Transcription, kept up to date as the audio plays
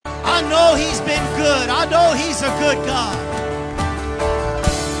know He's been good. I know He's a good God.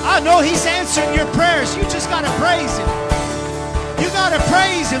 I know He's answering your prayers. You just got to praise Him. You got to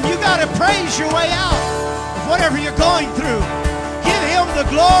praise Him. You got to praise your way out of whatever you're going through. Give Him the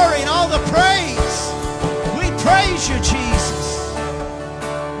glory and all the praise. We praise you, Jesus.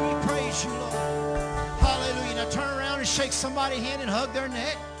 We praise you, Lord. Hallelujah. Now turn around and shake somebody's hand and hug their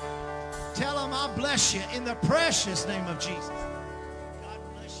neck. Tell them I bless you in the precious name of Jesus. God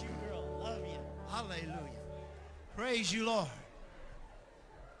bless you, girl. Love you. Hallelujah. Praise you, Lord.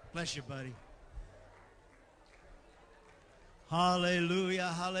 Bless you, buddy. Hallelujah,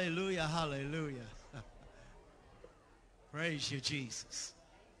 hallelujah, hallelujah. Praise you, Jesus.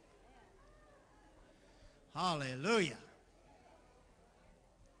 Hallelujah.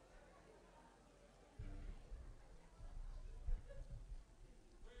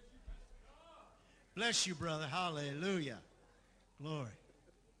 Bless you, brother. Hallelujah. Glory.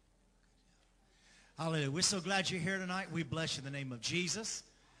 Hallelujah. We're so glad you're here tonight. We bless you in the name of Jesus.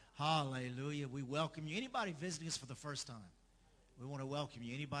 Hallelujah. We welcome you. Anybody visiting us for the first time? We want to welcome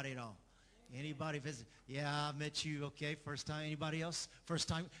you. Anybody at all? Anybody visit? Yeah, I met you. Okay, first time. Anybody else? First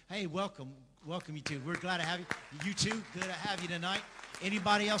time? Hey, welcome. Welcome you too. We're glad to have you. You too. Good to have you tonight.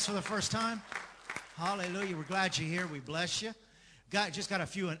 Anybody else for the first time? Hallelujah. We're glad you're here. We bless you. Just got a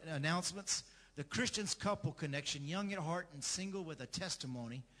few announcements. The Christians Couple Connection, young at heart and single with a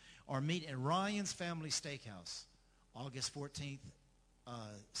testimony, are meeting at Ryan's Family Steakhouse, August 14th,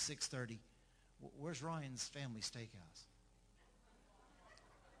 6:30. Where's Ryan's Family Steakhouse?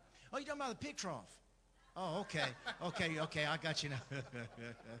 Oh, you're talking about the pig trough. Oh, okay. Okay, I got you now.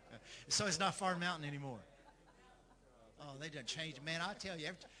 So it's not Far Mountain anymore. Oh, they done changed. Man, I tell you,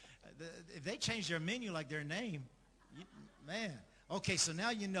 if they change their menu like their name, man. Okay, so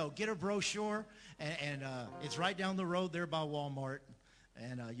now you know. Get a brochure, and it's right down the road there by Walmart,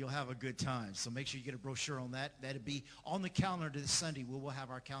 and you'll have a good time. So make sure you get a brochure on that. That'll be on the calendar this Sunday. We will have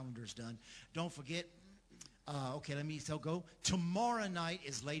our calendars done. Don't forget. Okay, let me go. Tomorrow night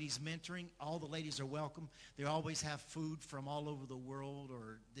is ladies mentoring. All the ladies are welcome. They always have food from all over the world,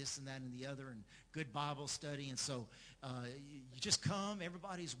 or this and that and the other, and good Bible study. And so you just come.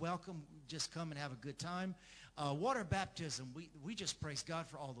 Everybody's welcome. Just come and have a good time. Water baptism. We just praise God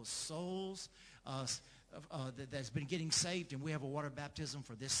for all those souls that's been getting saved, and we have a water baptism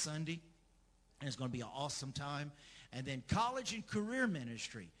for this Sunday, and it's going to be an awesome time. And then college and career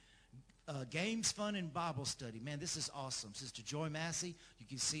ministry. Games, fun, and Bible study. Man, this is awesome. Sister Joy Massey, you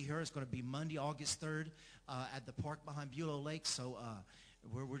can see her. It's going to be Monday, August 3rd at the park behind Bulow Lake. So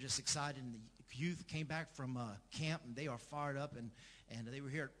we're just excited. And the youth came back from camp, and they are fired up. And they were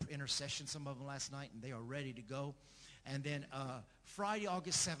here at intercession, some of them last night, and they are ready to go. And then Friday,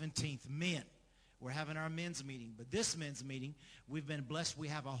 August 17th, men. We're having our men's meeting. But this men's meeting, we've been blessed. We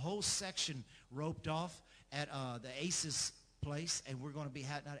have a whole section roped off at the Aces place, and we're going to be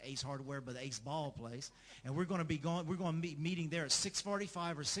not Ace Hardware, but the Ace Ball place, and we're going to be meeting there at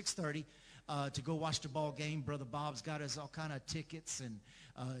 6:45 or 6:30 to go watch the ball game. Brother Bob's got us all kind of tickets, and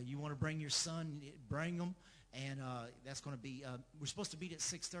you want to bring your son, bring them, and that's going to be. We're supposed to meet at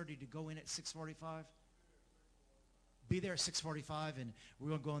 6:30 to go in at 6:45. Be there at 6:45, and we're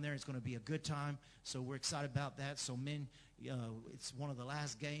going to go in there. It's going to be a good time, so we're excited about that. So men, it's one of the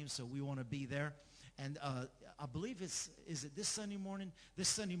last games, so we want to be there. And I believe is it this Sunday morning? This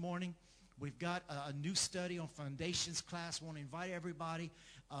Sunday morning, we've got a new study on foundations class. We want to invite everybody.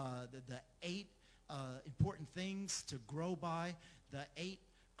 The 8 important things to grow by, the 8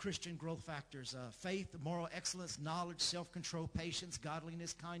 Christian growth factors: faith, moral excellence, knowledge, self-control, patience,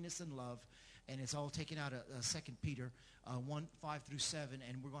 godliness, kindness, and love. And it's all taken out of 2 Peter 1, 5 through 7.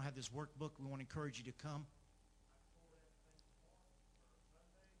 And we're going to have this workbook. We want to encourage you to come.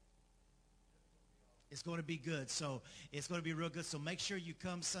 It's going to be good. So it's going to be real good. So make sure you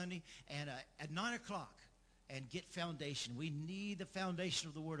come Sunday and at 9 o'clock and get foundation. We need the foundation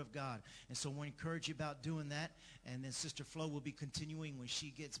of the Word of God. And so we encourage you about doing that. And then Sister Flo will be continuing when she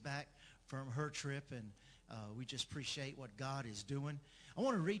gets back from her trip. And we just appreciate what God is doing. I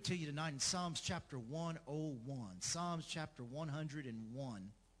want to read to you tonight in Psalms chapter 101. Psalms chapter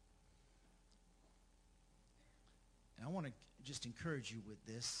 101. And I want to just encourage you with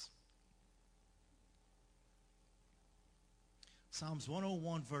this. Psalms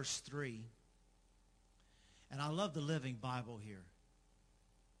 101, verse 3. And I love the Living Bible here.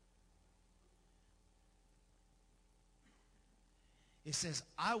 It says,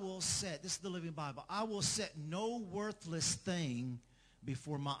 I will set, this is the Living Bible, I will set no worthless thing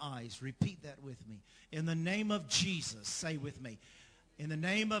before my eyes. Repeat that with me. In the name of Jesus, say with me. In the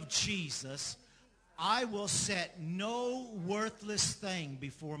name of Jesus, I will set no worthless thing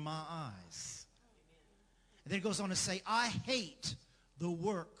before my eyes. And then it goes on to say, I hate the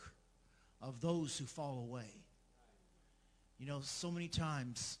work of those who fall away. You know, so many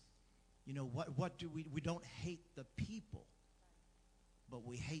times, you know, what do we don't hate the people, but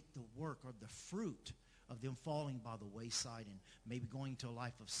we hate the work or the fruit of them falling by the wayside and maybe going to a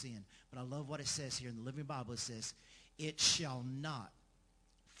life of sin. But I love what it says here in the Living Bible. It says, it shall not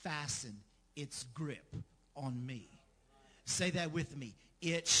fasten its grip on me. Say that with me.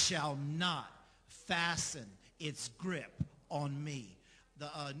 It shall not fasten its grip on me.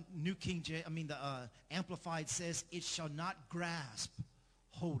 The New King James, the Amplified says, it shall not grasp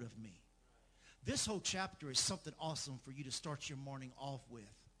hold of me. This whole chapter is something awesome for you to start your morning off with.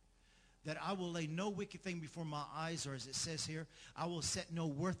 That I will lay no wicked thing before my eyes, or as it says here, I will set no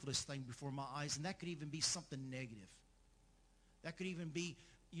worthless thing before my eyes. And that could even be something negative. That could even be,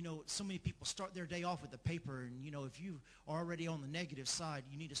 you know, so many people start their day off with the paper. And, you know, if you are already on the negative side,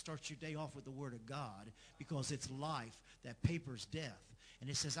 you need to start your day off with the Word of God, because it's life. That paper's death. And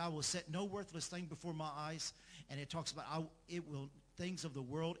it says, I will set no worthless thing before my eyes. And it talks about, things of the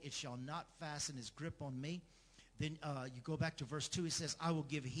world, it shall not fasten its grip on me. Then you go back to verse 2. It says, I will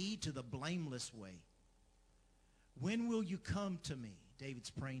give heed to the blameless way. When will you come to me?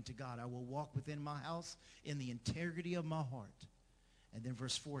 David's praying to God. I will walk within my house in the integrity of my heart. And then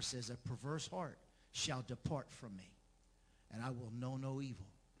verse 4 says, a perverse heart shall depart from me, and I will know no evil.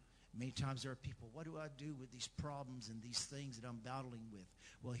 Many times there are people, what do I do with these problems and these things that I'm battling with?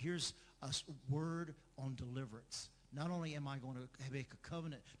 Well, here's a word on deliverance. Not only am I going to make a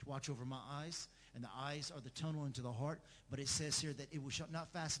covenant to watch over my eyes, and the eyes are the tunnel into the heart, but it says here that it shall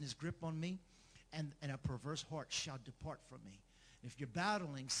not fasten his grip on me, and a perverse heart shall depart from me. If you're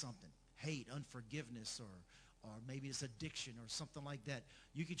battling something, hate, unforgiveness, or maybe it's addiction or something like that,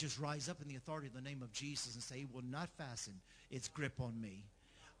 you could just rise up in the authority of the name of Jesus and say, it will not fasten its grip on me.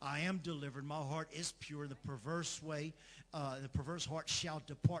 I am delivered. My heart is pure. The perverse heart shall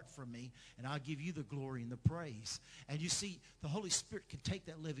depart from me, and I'll give you the glory and the praise. And you see, the Holy Spirit can take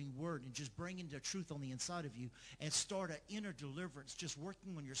that living word and just bring into truth on the inside of you and start an inner deliverance, just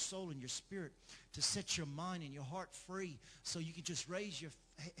working on your soul and your spirit to set your mind and your heart free, so you can just raise your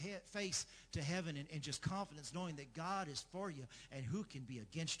face to heaven and just confidence, knowing that God is for you, and who can be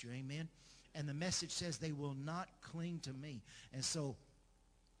against you. Amen. And the message says they will not cling to me. And so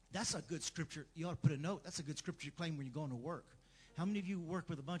that's a good scripture. You ought to put a note. That's a good scripture to claim when you're going to work. How many of you work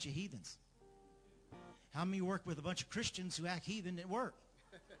with a bunch of heathens? How many work with a bunch of Christians who act heathen at work?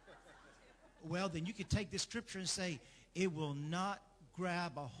 Well, then you could take this scripture and say, it will not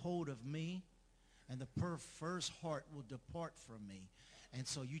grab a hold of me, and the perverse heart will depart from me. And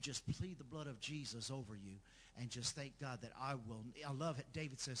so you just plead the blood of Jesus over you and just thank God that I love it.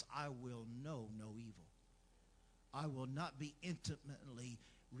 David says, I will know no evil. I will not be intimately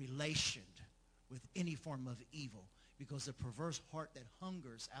relationed with any form of evil, because the perverse heart that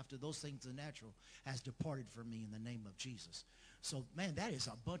hungers after those things the natural has departed from me in the name of Jesus. So, man, that is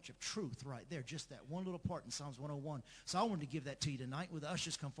a bunch of truth right there, just that one little part in Psalms 101. So I wanted to give that to you tonight. With the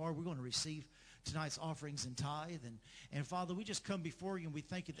ushers come forward, we're going to receive tonight's offerings and tithe. And Father, we just come before you, and we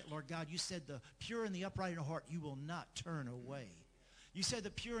thank you that, Lord God, you said the pure and the upright in heart you will not turn away. You said the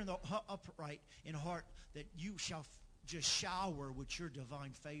pure and the upright in heart that you shall just shower with your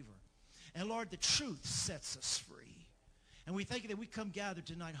divine favor. And Lord, the truth sets us free. And we thank you that we come gathered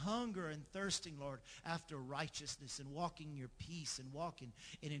tonight, hunger and thirsting, Lord, after righteousness and walking in your peace and walking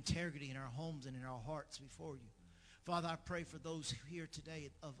in integrity in our homes and in our hearts before you. Father, I pray for those here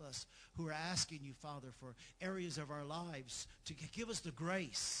today of us who are asking you, Father, for areas of our lives to give us the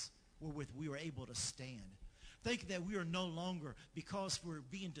grace wherewith we are able to stand. Thank you that we are no longer, because we're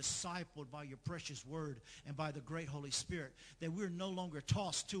being discipled by your precious word and by the great Holy Spirit, that we're no longer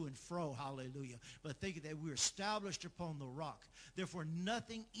tossed to and fro, hallelujah. But thank you that we're established upon the rock. Therefore,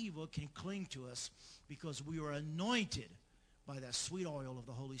 nothing evil can cling to us, because we are anointed by that sweet oil of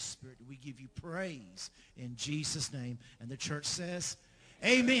the Holy Spirit. We give you praise in Jesus' name. And the church says,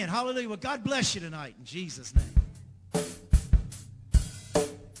 amen. Hallelujah. Well, God bless you tonight in Jesus' name.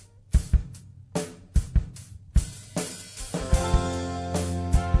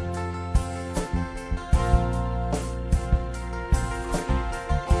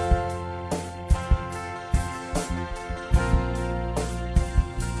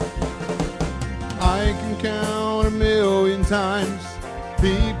 Times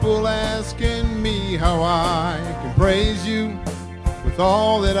people asking me how I can praise you with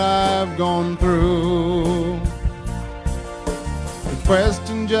all that I've gone through. The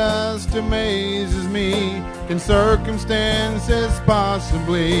question just amazes me. Can circumstances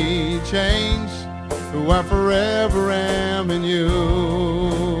possibly change who I forever am in you.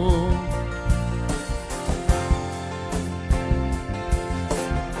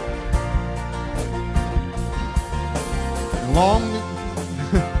 Long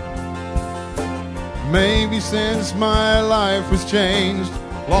maybe since my life was changed,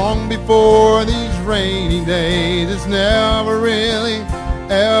 long before these rainy days, it's never really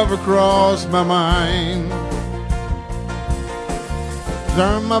ever crossed my mind.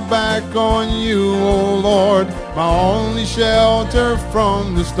 Turn my back on you, oh Lord, my only shelter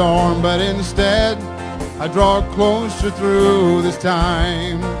from the storm, but instead I draw closer through this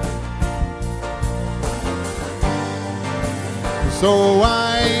time. So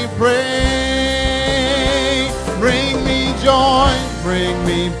I pray, bring me joy, bring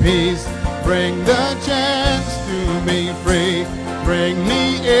me peace, bring the chance to be free, bring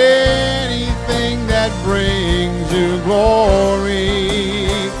me anything that brings you glory.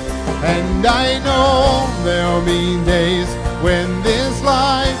 And I know there'll be days when this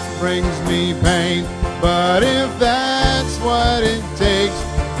life brings me pain, but if that's what it takes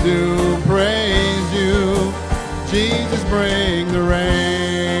to praise you, Jesus, bring the rain.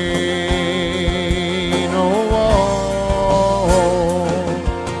 Oh,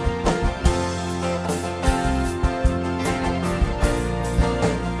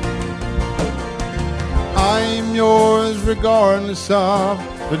 I'm yours regardless of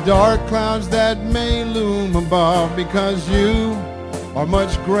the dark clouds that may loom above, because you are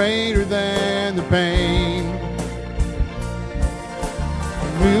much greater than the pain.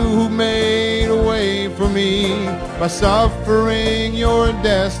 You who made a way for me by suffering your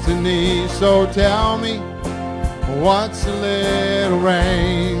destiny. So tell me, what's a little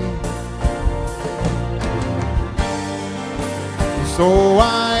rain? So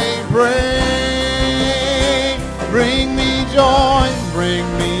I pray, bring me joy, bring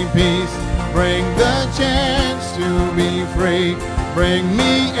me peace, bring the chance to be free, bring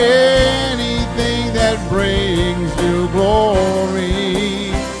me anything that brings you glory.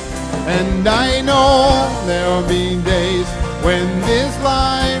 And I know there'll be days when this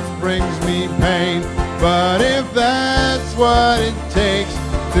life brings me pain, but if that's what it takes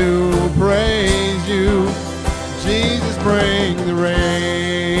to praise you, Jesus, bring the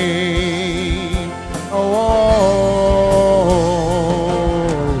rain. Oh,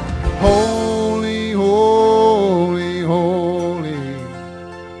 holy, holy, holy,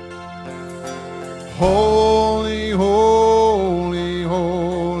 holy, holy,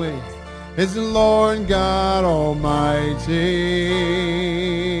 holy is the Lord God Almighty.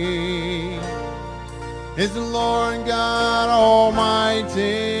 Is the Lord God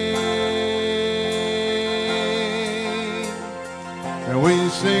Almighty. And we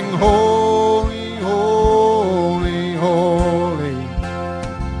sing holy, holy, holy,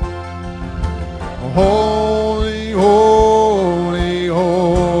 holy, holy,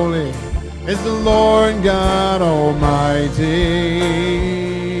 holy is the Lord God Almighty.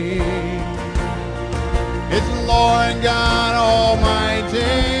 It's the Lord God Almighty.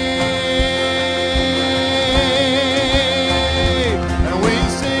 And we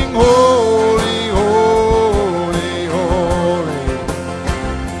sing holy, holy, holy,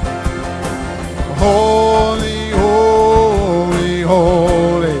 holy, holy,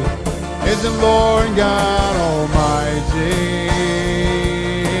 holy is the Lord God Almighty.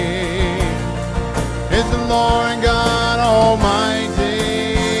 Is the Lord God Almighty.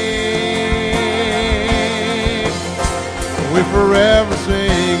 We're forever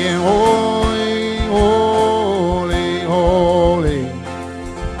singing holy, holy, holy,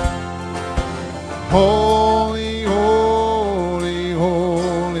 holy, holy,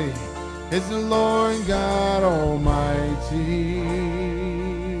 holy is the Lord God Almighty.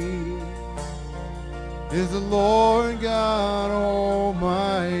 Is the Lord God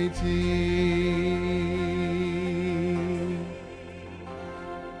Almighty.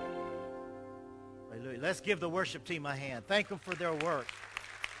 Hallelujah. Let's give the worship team a hand. Thank them for their work.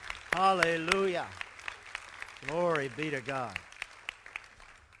 Hallelujah. Glory be to God.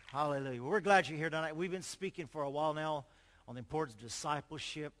 Hallelujah. We're glad you're here tonight. We've been speaking for a while now on the importance of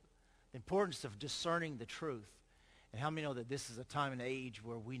discipleship, the importance of discerning the truth. And how many know that this is a time and age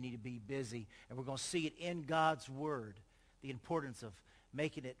where we need to be busy, and we're going to see it in God's Word, the importance of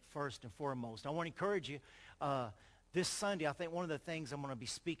making it first and foremost. I want to encourage you, this Sunday, I think one of the things I'm going to be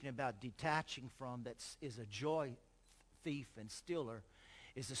speaking about detaching from that is a joy thief and stealer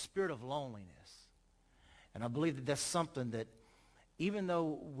is the spirit of loneliness. And I believe that that's something that even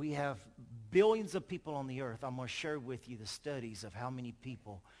though we have billions of people on the earth, I'm going to share with you the studies of how many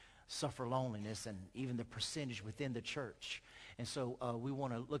people suffer loneliness and even the percentage within the church. And so we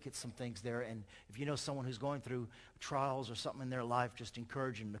want to look at some things there. And if you know someone who's going through trials or something in their life, just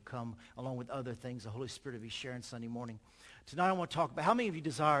encourage them to come along with other things the Holy Spirit will be sharing Sunday morning. Tonight I want to talk about how many of you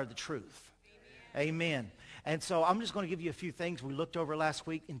desire the truth? Amen. Amen. And so I'm just going to give you a few things we looked over last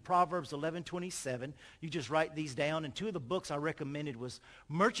week. In Proverbs 11:27, you just write these down. And two of the books I recommended was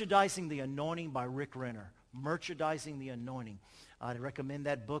Merchandising the Anointing by Rick Renner. Merchandising the Anointing. I'd recommend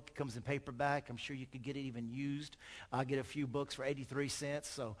that book. It comes in paperback. I'm sure you could get it even used. I get a few books for 83 cents,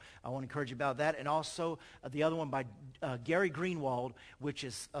 so I want to encourage you about that. And also the other one by Gary Greenwald, which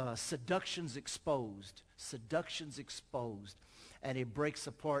is Seductions Exposed. Seductions Exposed. And it breaks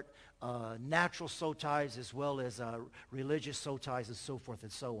apart natural soul ties as well as religious soul ties and so forth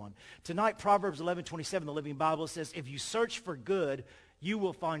and so on. Tonight, Proverbs 11:27, the Living Bible says, if you search for good, you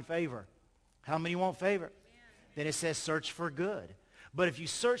will find favor. How many want favor? Amen. Then it says search for good. But if you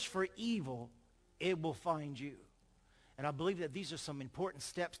search for evil, it will find you. And I believe that these are some important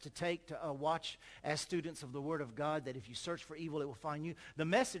steps to take to watch as students of the Word of God, that if you search for evil, it will find you. The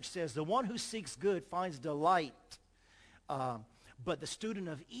message says the one who seeks good finds delight. But the student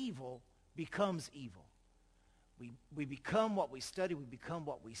of evil becomes evil. We become what we study. We become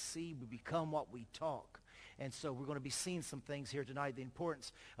what we see. We become what we talk. And so we're going to be seeing some things here tonight, the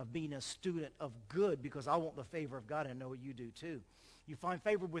importance of being a student of good, because I want the favor of God, and I know you do too. You find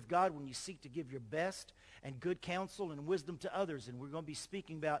favor with God when you seek to give your best and good counsel and wisdom to others. And we're going to be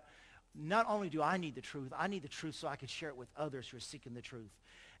speaking about, not only do I need the truth so I can share it with others who are seeking the truth.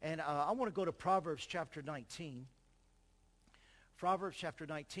 And I want to go to Proverbs chapter 19. Proverbs chapter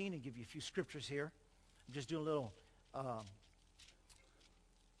 19, and give you a few scriptures here. I'm just doing a little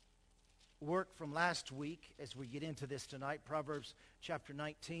work from last week as we get into this tonight. Proverbs chapter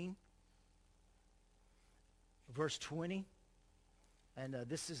 19, verse 20. And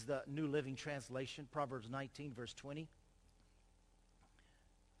this is the New Living Translation, Proverbs 19, verse 20.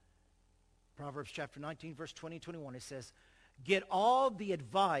 Proverbs chapter 19, verse 20 and 21. It says, get all the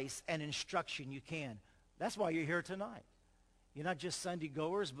advice and instruction you can. That's why you're here tonight. You're not just Sunday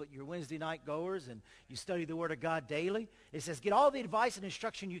goers, but you're Wednesday night goers, and you study the Word of God daily. It says, get all the advice and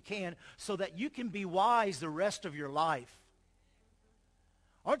instruction you can so that you can be wise the rest of your life.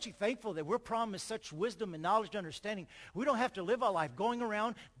 Aren't you thankful that we're promised such wisdom and knowledge and understanding? We don't have to live our life going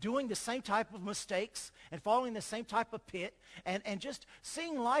around doing the same type of mistakes and following the same type of pit and just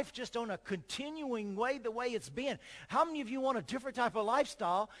seeing life just on a continuing way, the way it's been. How many of you want a different type of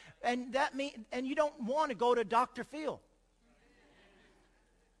lifestyle, and you don't want to go to Dr. Phil?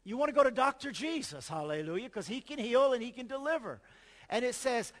 You want to go to Dr. Jesus, hallelujah, because he can heal and he can deliver. And it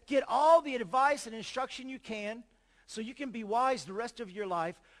says, get all the advice and instruction you can so you can be wise the rest of your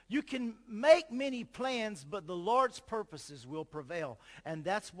life. You can make many plans, but the Lord's purposes will prevail. And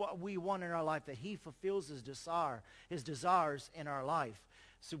that's what we want in our life, that he fulfills his desires in our life.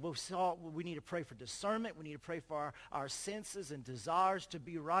 So we need to pray for discernment. We need to pray for our senses and desires to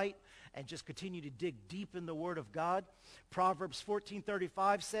be right, and just continue to dig deep in the Word of God. Proverbs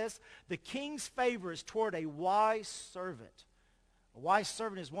 14:35 says, the king's favor is toward a wise servant. A wise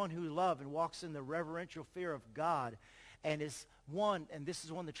servant is one who loves and walks in the reverential fear of God, and is one, and this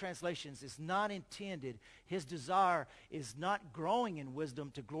is one of the translations, is not intended. His desire is not growing in wisdom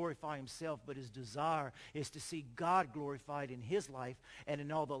to glorify himself, but his desire is to see God glorified in his life and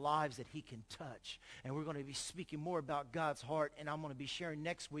in all the lives that he can touch. And we're going to be speaking more about God's heart, and I'm going to be sharing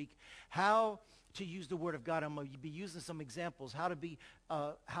next week how to use the Word of God. I'm going to be using some examples, how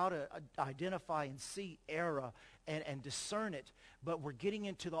to identify and see error and discern it. But we're getting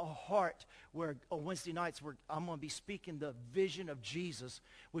into the heart where on Wednesday nights I'm going to be speaking the vision of Jesus,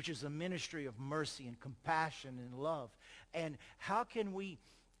 which is a ministry of mercy and compassion and love. And how can we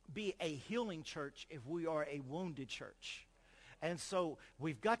be a healing church if we are a wounded church? And so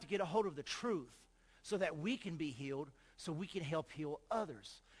we've got to get a hold of the truth so that we can be healed, so we can help heal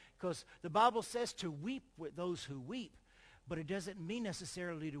others. Because the Bible says to weep with those who weep, but it doesn't mean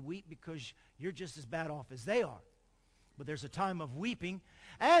necessarily to weep because you're just as bad off as they are. But there's a time of weeping,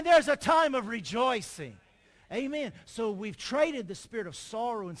 and there's a time of rejoicing. Amen. So we've traded the spirit of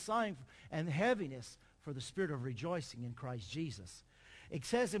sorrow and sighing and heaviness for the spirit of rejoicing in Christ Jesus. It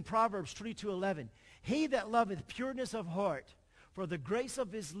says in Proverbs 22:11, he that loveth pureness of heart, for the grace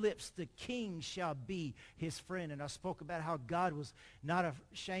of his lips, the king shall be his friend. And I spoke about how God was not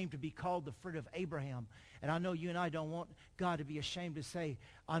ashamed to be called the friend of Abraham. And I know you and I don't want God to be ashamed to say,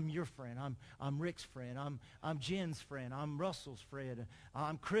 I'm your friend. I'm Rick's friend. I'm Jen's friend. I'm Russell's friend.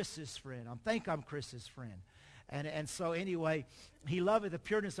 I'm Chris's friend. I think I'm Chris's friend. And so anyway, he loveth the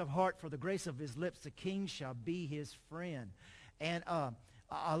pureness of heart, for the grace of his lips, the king shall be his friend. And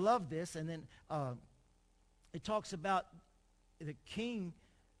I love this. And then it talks about the king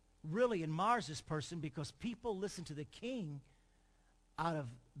really admires this person because people listen to the king out of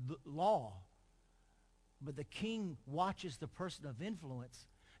the law. But the king watches the person of influence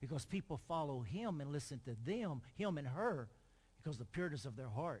because people follow him and listen to them, him and her, because of the pureness of their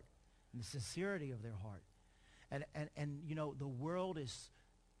heart and the sincerity of their heart. And you know, the world is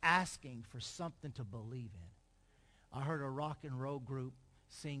asking for something to believe in. I heard a rock and roll group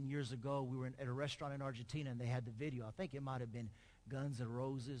sing years ago. We were at a restaurant in Argentina, and they had the video. I think it might have been Guns N'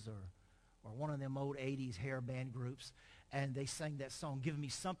 Roses or one of them old 80s hair band groups. And they sang that song, Give Me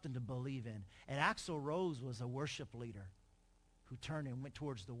Something to Believe In. And Axl Rose was a worship leader who turned and went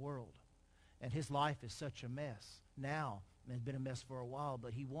towards the world. And his life is such a mess now. And it's been a mess for a while,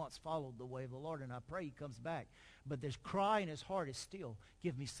 but he once followed the way of the Lord, and I pray he comes back. But this cry in his heart is still,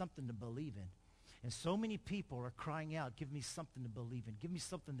 give me something to believe in. And so many people are crying out, give me something to believe in. Give me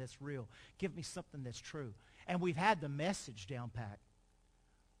something that's real. Give me something that's true. And we've had the message down pat,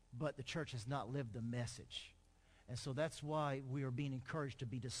 but the church has not lived the message. And so that's why we are being encouraged to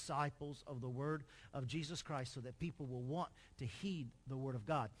be disciples of the word of Jesus Christ so that people will want to heed the word of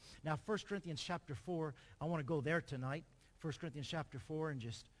God. Now, 1 Corinthians chapter 4, I want to go there tonight. 1 Corinthians chapter 4, and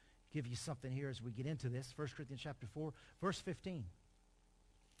just give you something here as we get into this. 1 Corinthians chapter 4, verse 15.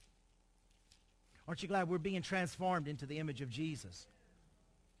 Aren't you glad we're being transformed into the image of Jesus?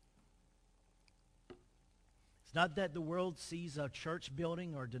 It's not that the world sees a church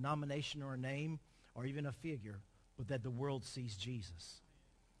building or a denomination or a name or even a figure, but that the world sees Jesus.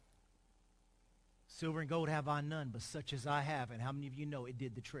 Silver and gold have I none, but such as I have. And how many of you know it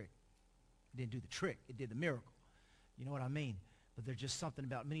did the trick? It didn't do the trick. It did the miracle. You know what I mean? But there's just something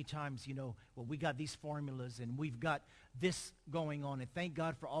about many times, you know, well, we got these formulas and we've got this going on. And thank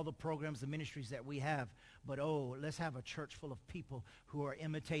God for all the programs and ministries that we have. But, oh, let's have a church full of people who are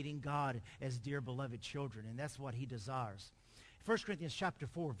imitating God as dear beloved children. And that's what he desires. 1 Corinthians chapter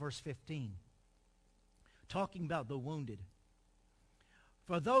 4, verse 15. Talking about the wounded.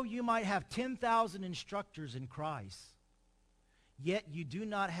 For though you might have 10,000 instructors in Christ, yet you do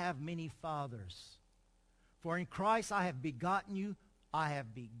not have many fathers. For in Christ I have begotten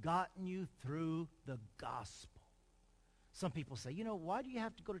you through the gospel. Some people say, you know, why do you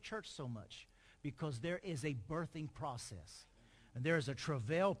have to go to church so much? Because there is a birthing process. And there is a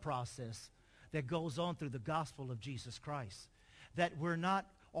travail process that goes on through the gospel of Jesus Christ. That we're not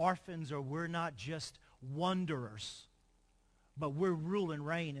orphans or we're not just wanderers, but we're rule and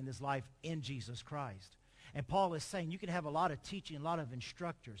reign in this life in Jesus Christ. And Paul is saying you can have a lot of teaching, a lot of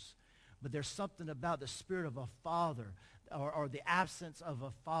instructors, but there's something about the spirit of a father or the absence of a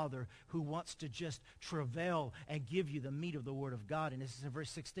father who wants to just travail and give you the meat of the word of God. And this is in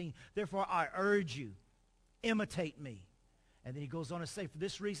verse 16. Therefore, I urge you, imitate me. And then he goes on to say, for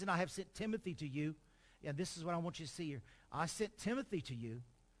this reason I have sent Timothy to you. And this is what I want you to see here. I sent Timothy to you,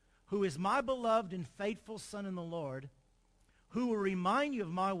 who is my beloved and faithful son in the Lord, who will remind you of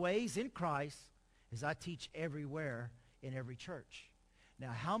my ways in Christ as I teach everywhere in every church.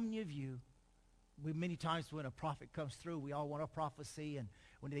 Now, how many of you, many times when a prophet comes through, we all want a prophecy, and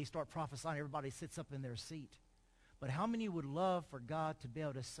when they start prophesying, everybody sits up in their seat. But how many would love for God to be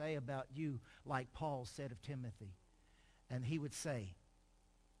able to say about you like Paul said of Timothy? And he would say,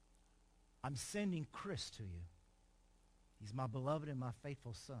 I'm sending Chris to you. He's my beloved and my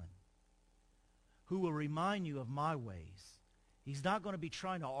faithful son, who will remind you of my ways. He's not going to be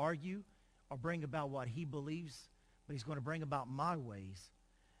trying to argue or bring about what he believes, but he's going to bring about my ways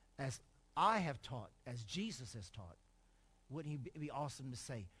as I have taught, as Jesus has taught. Wouldn't he be awesome to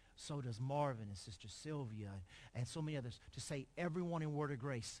say, so does Marvin and Sister Sylvia and so many others, to say everyone in Word of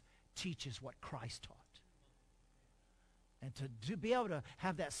Grace teaches what Christ taught. And to be able to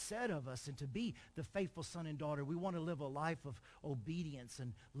have that said of us and to be the faithful son and daughter, we want to live a life of obedience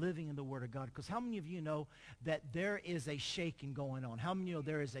and living in the Word of God. Because how many of you know that there is a shaking going on? How many know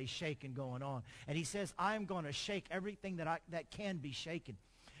there is a shaking going on? And he says, I am going to shake everything that can be shaken.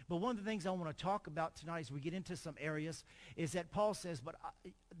 But one of the things I want to talk about tonight as we get into some areas is that Paul says, but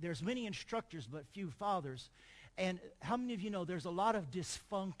there's many instructors but few fathers. And how many of you know there's a lot of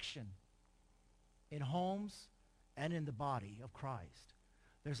dysfunction in homes and in the body of Christ?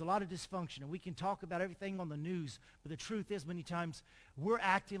 There's a lot of dysfunction, and we can talk about everything on the news, but the truth is many times we're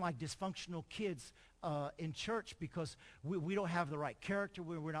acting like dysfunctional kids in church because we don't have the right character.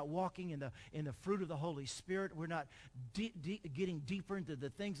 We're not walking in the fruit of the Holy Spirit. We're not getting deeper into the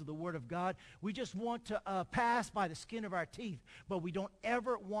things of the Word of God. We just want to pass by the skin of our teeth, but we don't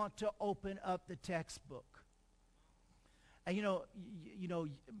ever want to open up the textbook. And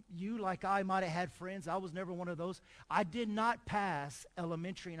you like I might have had friends. I was never one of those. I did not pass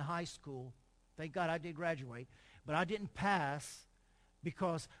elementary and high school. Thank God I did graduate. But I didn't pass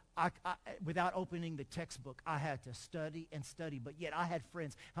because without opening the textbook, I had to study and study. But yet I had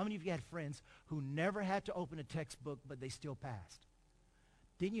friends. How many of you had friends who never had to open a textbook, but they still passed?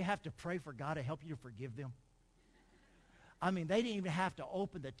 Didn't you have to pray for God to help you to forgive them? I mean, they didn't even have to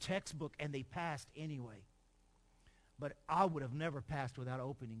open the textbook, and they passed anyway. But I would have never passed without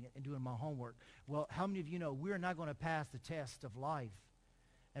opening it and doing my homework. Well, how many of you know we're not going to pass the test of life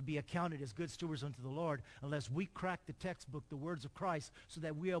and be accounted as good stewards unto the Lord unless we crack the textbook, the words of Christ, so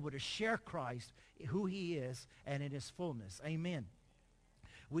that we're able to share Christ, who he is, and in his fullness. Amen.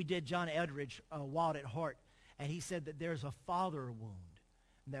 We did John Eldridge, Wild at Heart, and he said that there's a father wound.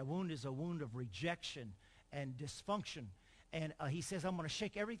 And that wound is a wound of rejection and dysfunction. And he says, I'm going to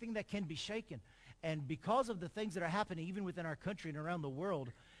shake everything that can be shaken. And because of the things that are happening even within our country and around the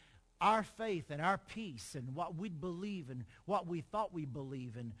world, our faith and our peace and what we believe and what we thought we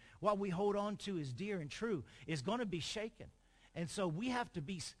believe and what we hold on to as dear and true is going to be shaken. And so we have to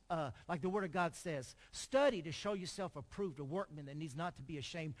be, like the Word of God says, study to show yourself approved, a workman that needs not to be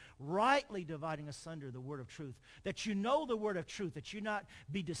ashamed, rightly dividing asunder the word of truth. That you know the word of truth, that you not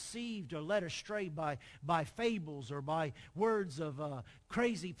be deceived or led astray by fables or by words of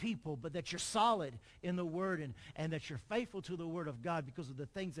crazy people, but that you're solid in the word and that you're faithful to the word of God because of the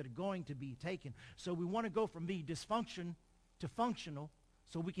things that are going to be taken. So we want to go from being dysfunction to functional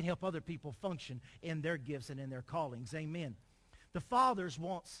so we can help other people function in their gifts and in their callings. Amen. The Father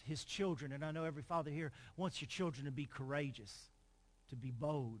wants his children, and I know every father here wants your children to be courageous, to be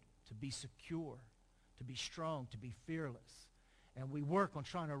bold, to be secure, to be strong, to be fearless. And we work on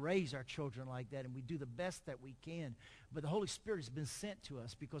trying to raise our children like that, and we do the best that we can. But the Holy Spirit has been sent to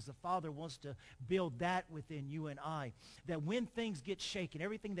us because the Father wants to build that within you and I, that when things get shaken,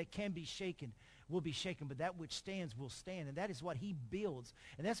 everything that can be shaken will be shaken, but that which stands will stand. And that is what he builds.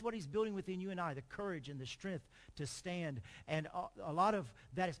 And that's what he's building within you and I, the courage and the strength to stand. And a lot of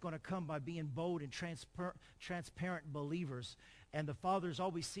that is going to come by being bold and transparent believers. And the Father is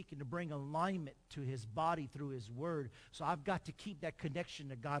always seeking to bring alignment to his body through his word. So I've got to keep that connection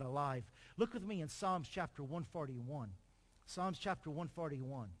to God alive. Look with me in Psalms chapter 141. Psalms chapter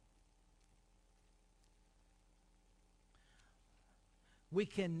 141. We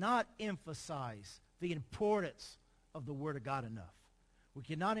cannot emphasize the importance of the Word of God enough. We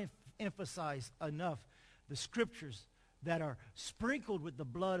cannot emphasize enough the scriptures that are sprinkled with the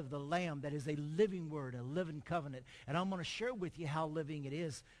blood of the Lamb that is a living word, a living covenant. And I'm going to share with you how living it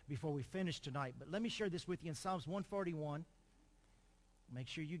is before we finish tonight. But let me share this with you in Psalms 141. Make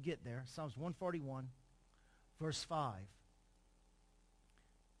sure you get there. Psalms 141, verse 5.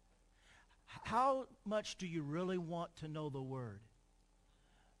 How much do you really want to know the Word?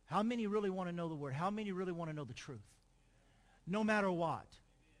 How many really want to know the Word? How many really want to know the truth? No matter what.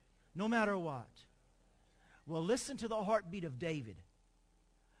 No matter what. Well, listen to the heartbeat of David.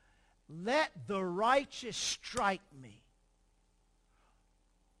 Let the righteous strike me.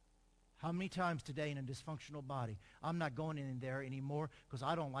 How many times today in a dysfunctional body, I'm not going in there anymore because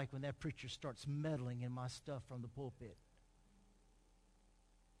I don't like when that preacher starts meddling in my stuff from the pulpit.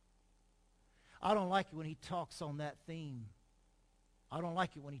 I don't like it when he talks on that theme. I don't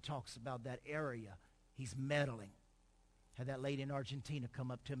like it when he talks about that area. He's meddling. Had that lady in Argentina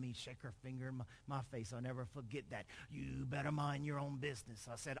come up to me, shake her finger in my face. I'll never forget that. You better mind your own business.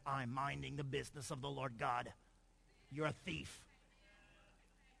 I said, I'm minding the business of the Lord God. You're a thief.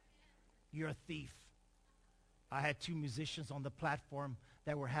 You're a thief. I had two musicians on the platform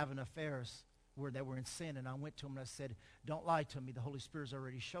that were having affairs, that were in sin, and I went to them and I said, don't lie to me. The Holy Spirit's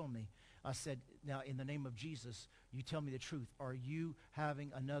already shown me. I said, now in the name of Jesus, you tell me the truth. Are you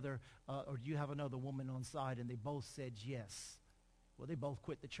having another, or do you have another woman on side? And they both said yes. Well, they both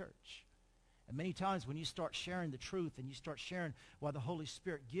quit the church. And many times when you start sharing the truth and you start sharing what the Holy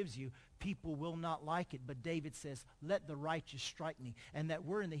Spirit gives you, people will not like it. But David says, let the righteous strike me. And that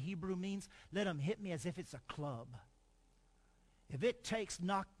word in the Hebrew means, let them hit me as if it's a club. If it takes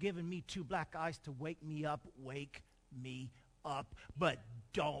not giving me two black eyes to wake me up, wake me up. But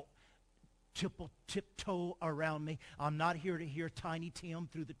don't tiptoe around me. I'm not here to hear Tiny Tim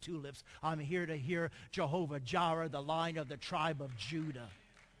through the tulips. I'm here to hear Jehovah Jireh, the Lion of the tribe of Judah.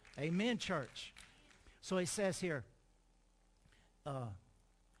 Amen, church. So he says here,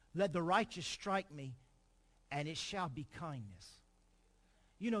 let the righteous strike me, and it shall be kindness.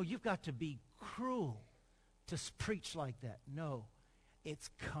 You know, you've got to be cruel to preach like that. No, it's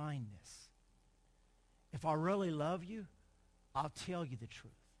kindness. If I really love you, I'll tell you the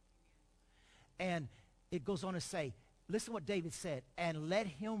truth. And it goes on to say, listen what David said, and let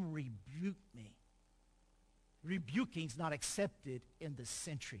him rebuke me. Rebuking's not accepted in this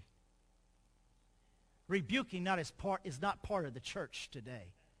century. Rebuking is not part of the church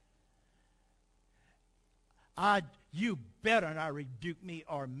today. You better not rebuke me,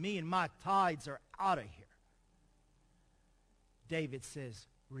 or me and my tithes are out of here. David says,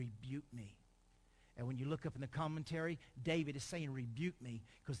 rebuke me. And when you look up in the commentary, David is saying, rebuke me,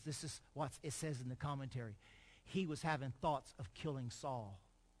 because this is what it says in the commentary. He was having thoughts of killing Saul.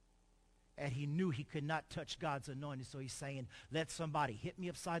 And he knew he could not touch God's anointed. So he's saying, let somebody hit me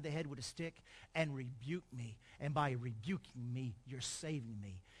upside the head with a stick and rebuke me. And by rebuking me, you're saving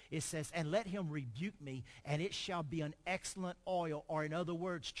me. It says, and let him rebuke me, and it shall be an excellent oil. Or in other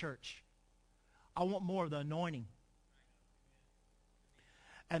words, church, I want more of the anointing.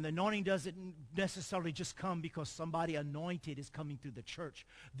 And the anointing doesn't necessarily just come because somebody anointed is coming through the church.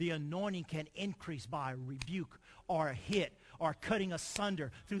 The anointing can increase by a rebuke or a hit or cutting asunder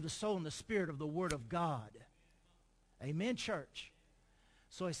through the soul and the spirit of the Word of God. Amen, church.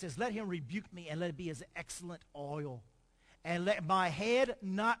 So it says, let him rebuke me, and let it be as excellent oil. And let my head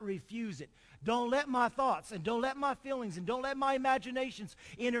not refuse it. Don't let my thoughts and don't let my feelings and don't let my imaginations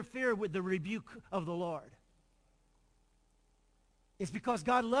interfere with the rebuke of the Lord. It's because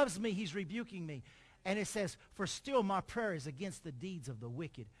God loves me, he's rebuking me. And it says, for still my prayer is against the deeds of the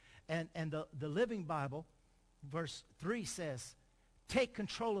wicked. And the Living Bible, verse 3 says, take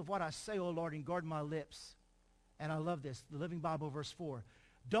control of what I say, O Lord, and guard my lips. And I love this. The Living Bible, verse 4.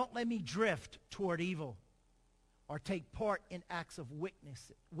 Don't let me drift toward evil or take part in acts of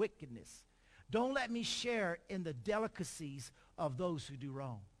wickedness. Don't let me share in the delicacies of those who do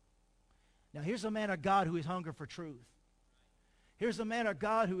wrong. Now here's a man of God who is hungry for truth. Here's a man of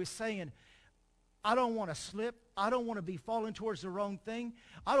God who is saying, I don't want to slip. I don't want to be falling towards the wrong thing.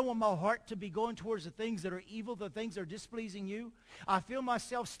 I don't want my heart to be going towards the things that are evil, the things that are displeasing you. I feel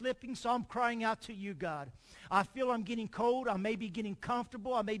myself slipping, so I'm crying out to you, God. I feel I'm getting cold. I may be getting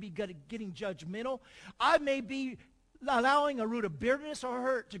comfortable. I may be getting judgmental. I may be allowing a root of bitterness or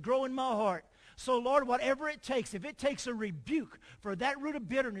hurt to grow in my heart. So, Lord, whatever it takes, if it takes a rebuke for that root of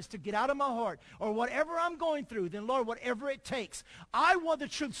bitterness to get out of my heart, or whatever I'm going through, then, Lord, whatever it takes, I want the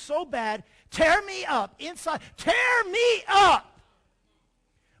truth so bad, tear me up inside. Tear me up!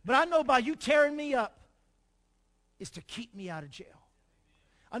 But I know by you tearing me up is to keep me out of jail.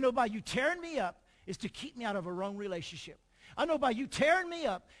 I know by you tearing me up is to keep me out of a wrong relationship. I know by you tearing me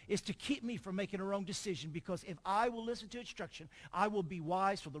up is to keep me from making a wrong decision, because if I will listen to instruction, I will be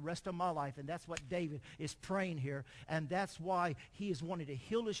wise for the rest of my life. And that's what David is praying here. And that's why he is wanting to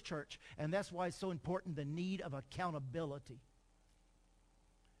heal his church. And that's why it's so important, the need of accountability.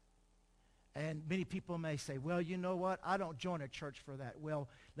 And many people may say, well, you know what? I don't join a church for that. Well,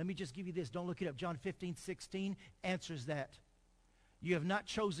 let me just give you this. Don't look it up. John 15:16 answers that. You have not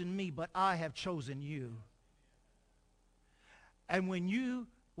chosen me, but I have chosen you. And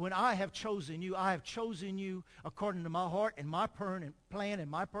when I have chosen you according to my heart and my plan and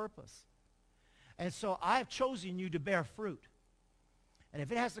my purpose. And so I have chosen you to bear fruit. And if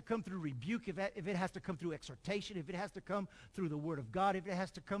it has to come through rebuke, if it has to come through exhortation, if it has to come through the Word of God, if it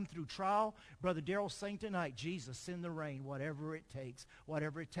has to come through trial, Brother Darrell sang tonight, Jesus, send the rain, whatever it takes,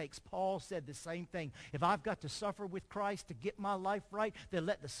 whatever it takes. Paul said the same thing. If I've got to suffer with Christ to get my life right,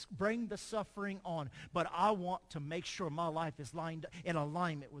 then bring the suffering on. But I want to make sure my life is in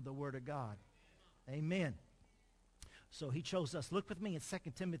alignment with the Word of God. Amen. So he chose us. Look with me in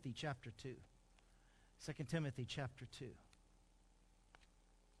 2 Timothy chapter 2. 2 Timothy chapter 2.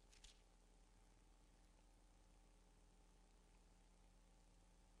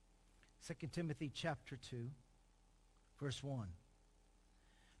 2 Timothy chapter 2, verse 1.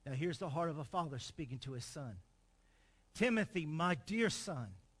 Now here's the heart of a father speaking to his son. Timothy, my dear son,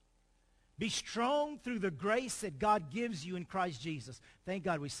 be strong through the grace that God gives you in Christ Jesus. Thank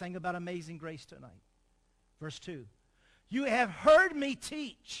God we sang about amazing grace tonight. Verse 2. You have heard me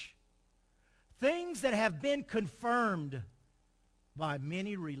teach things that have been confirmed by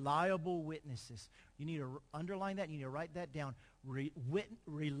many reliable witnesses. You need to underline that. You need to write that down.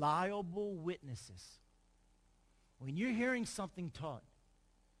 Reliable witnesses. When you're hearing something taught,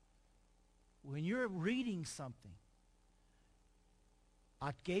 when you're reading something,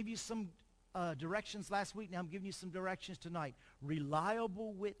 I gave you some directions last week. Now I'm giving you some directions tonight.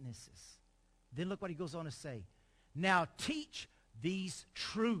 Reliable witnesses. Then look what he goes on to say. Now teach these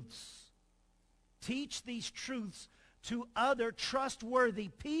truths. Teach these truths to other trustworthy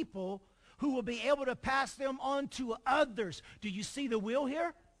people who will be able to pass them on to others. Do you see the will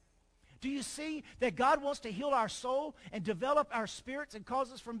here? Do you see that God wants to heal our soul and develop our spirits and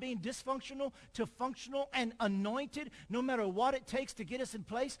cause us from being dysfunctional to functional and anointed no matter what it takes to get us in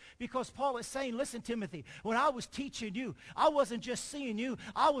place? Because Paul is saying, listen, Timothy, when I was teaching you, I wasn't just seeing you.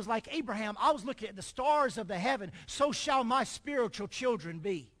 I was like Abraham. I was looking at the stars of the heaven. So shall my spiritual children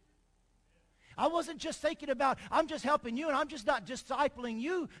be. I wasn't just thinking about, I'm just helping you, and I'm just not discipling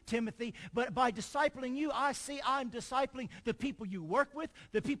you, Timothy, but by discipling you, I see I'm discipling the people you work with,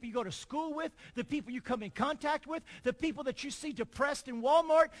 the people you go to school with, the people you come in contact with, the people that you see depressed in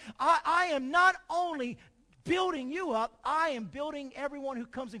Walmart. I am not only building you up, I am building everyone who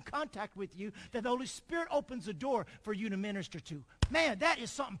comes in contact with you, that the Holy Spirit opens the door for you to minister to. Man, that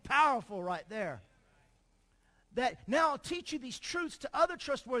is something powerful right there. That now I'll teach you these truths to other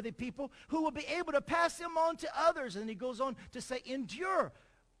trustworthy people who will be able to pass them on to others. And he goes on to say, endure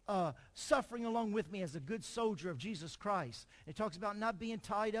suffering along with me as a good soldier of Jesus Christ. It talks about not being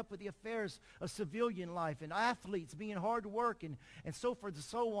tied up with the affairs of civilian life and athletes being hard work and so forth and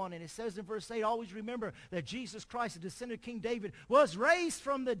so on. And it says in verse 8, always remember that Jesus Christ, the descendant of King David, was raised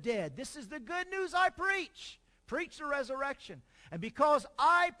from the dead. This is the good news I preach. Preach the resurrection. And because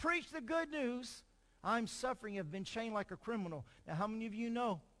I preach the good news, I'm suffering, have been chained like a criminal. Now, how many of you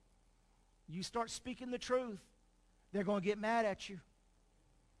know you start speaking the truth, they're going to get mad at you?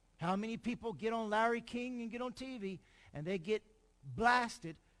 How many people get on Larry King and get on TV and they get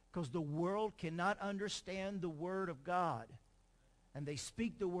blasted because the world cannot understand the word of God? And they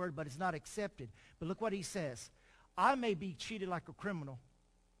speak the word, but it's not accepted. But look what he says. I may be treated like a criminal,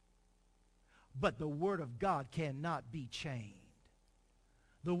 but the word of God cannot be chained.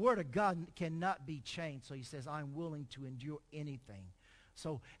 The word of God cannot be changed. So he says, I'm willing to endure anything.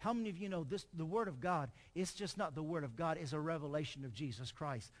 So how many of you know this? The word of God, it's just not the word of God. It's a revelation of Jesus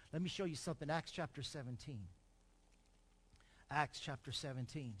Christ. Let me show you something. Acts chapter 17. Acts chapter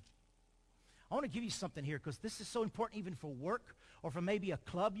 17. I want to give you something here because this is so important even for work or for maybe a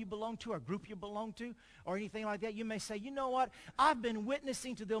club you belong to or a group you belong to or anything like that. You may say, you know what? I've been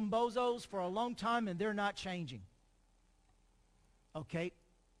witnessing to them bozos for a long time and they're not changing. Okay.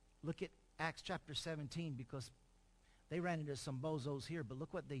 Look at Acts chapter 17 because they ran into some bozos here, but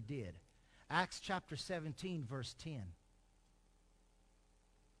look what they did. Acts chapter 17, verse 10.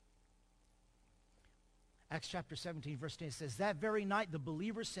 Acts chapter 17, verse 10 says, that very night the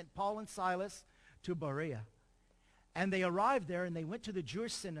believers sent Paul and Silas to Berea. And they arrived there and they went to the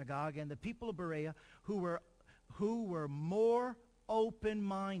Jewish synagogue, and the people of Berea who were more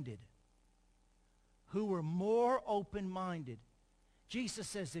open-minded. Who were more open-minded. Jesus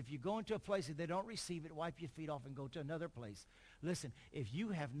says if you go into a place and they don't receive it, wipe your feet off and go to another place. Listen, if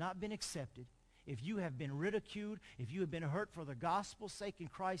you have not been accepted, if you have been ridiculed, if you have been hurt for the gospel's sake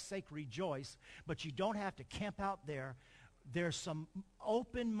and Christ's sake, rejoice. But you don't have to camp out there. There's some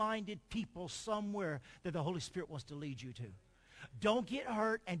open-minded people somewhere that the Holy Spirit wants to lead you to. Don't get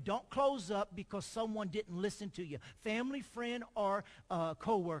hurt and don't close up because someone didn't listen to you. Family, friend, or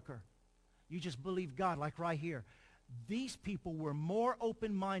co-worker. You just believe God, like right here. These people were more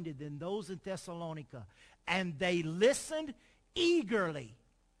open-minded than those in Thessalonica, and they listened eagerly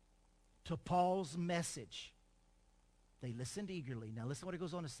to Paul's message. They listened eagerly. Now listen what it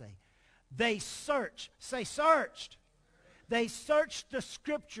goes on to say. They searched. Say searched. They searched the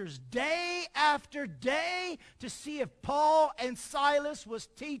scriptures day after day to see if Paul and Silas was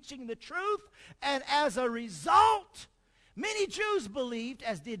teaching the truth, and as a result, many Jews believed,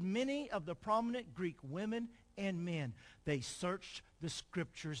 as did many of the prominent Greek women and men. They searched the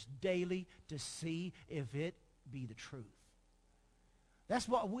scriptures daily to see if it be the truth. That's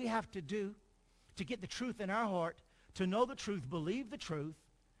what we have to do to get the truth in our heart, to know the truth, believe the truth,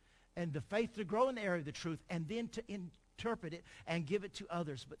 and the faith to grow in the area of the truth, and then to interpret it and give it to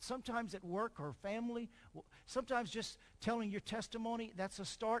others. But sometimes at work or family, sometimes just telling your testimony, that's a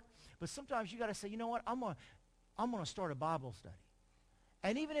start. But sometimes you got to say, you know what, I'm going to start a Bible study.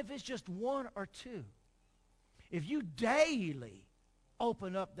 And even if it's just one or two, if you daily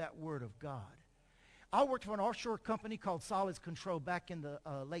open up that Word of God. I worked for an offshore company called Solids Control back in the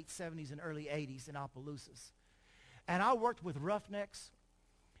late 70s and early 80s in Opelousas. And I worked with roughnecks,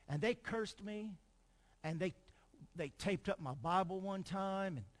 and they cursed me, and they taped up my Bible one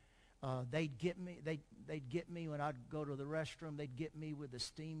time, and they'd get me when I'd go to the restroom. They'd get me with the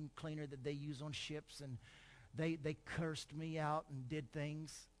steam cleaner that they use on ships, and they cursed me out and did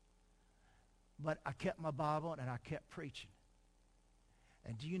things. But I kept my Bible and I kept preaching.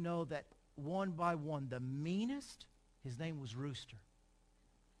 And do you know that one by one, the meanest, his name was Rooster.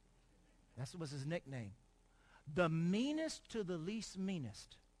 That was his nickname. The meanest to the least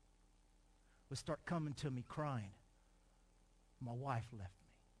meanest would start coming to me crying. My wife left me.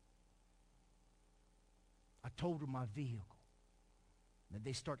 I told her my vehicle. And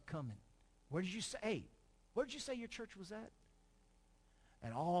they start coming. Where did you say, hey, where did you say your church was at?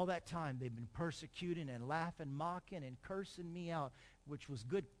 And all that time they've been persecuting and laughing, mocking, and cursing me out, which was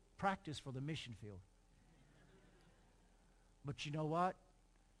good practice for the mission field. But you know what?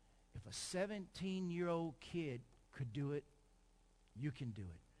 If a 17-year-old kid could do it, you can do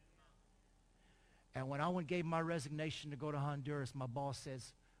it. And when I went and gave my resignation to go to Honduras, my boss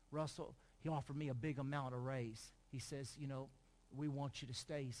says, Russell, he offered me a big amount of raise. He says, you know, we want you to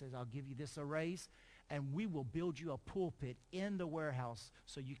stay. He says, I'll give you this a raise, and we will build you a pulpit in the warehouse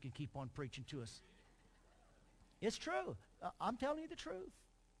so you can keep on preaching to us. It's true. I'm telling you the truth.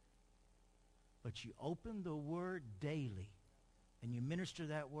 But you open the word daily, and you minister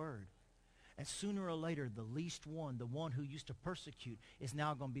that word. And sooner or later, the least one, the one who used to persecute, is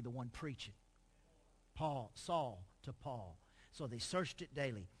now going to be the one preaching. Saul to Paul. So they searched it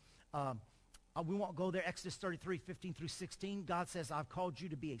daily. We won't go there. Exodus 33, 15 through 16. God says, I've called you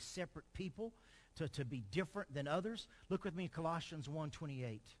to be a separate people, to be different than others. Look with me in Colossians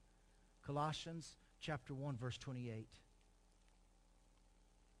 1:28. Colossians chapter 1, verse 28.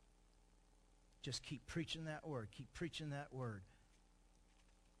 Just keep preaching that word. Keep preaching that word.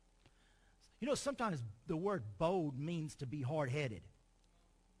 You know, sometimes the word bold means to be hard-headed.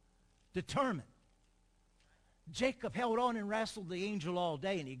 Determined. Jacob held on and wrestled the angel all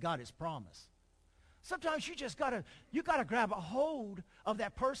day, and he got his promise. Sometimes you just gotta grab a hold of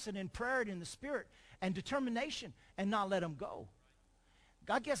that person in prayer and in the spirit and determination and not let them go.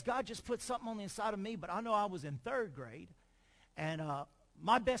 I guess God just put something on the inside of me, but I know I was in 3rd grade, and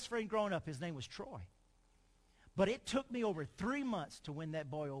my best friend growing up, his name was Troy. But it took me over 3 months to win that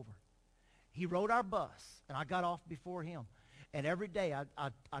boy over. He rode our bus, and I got off before him. And every day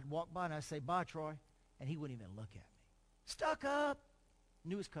I'd walk by and I'd say, bye, Troy. And he wouldn't even look at me. Stuck up.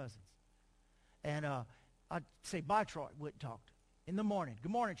 Knew his cousins. And I'd say, bye, Troy. Wouldn't talk to me. In the morning,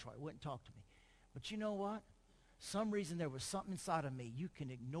 good morning, Troy. Wouldn't talk to me. But you know what? Some reason there was something inside of me. You can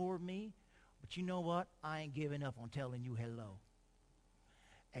ignore me, but you know what? I ain't giving up on telling you hello.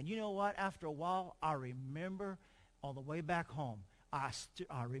 And you know what? After a while, I remember on the way back home, I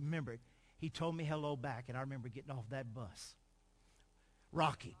remembered he told me hello back, and I remember getting off that bus.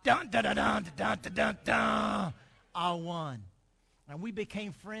 Rocky. Dun, dun, dun, dun, dun, dun, dun, dun. I won. And we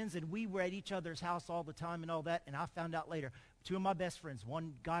became friends, and we were at each other's house all the time and all that. And I found out later, 2 of my best friends,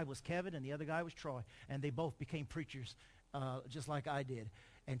 one guy was Kevin and the other guy was Troy. And they both became preachers just like I did.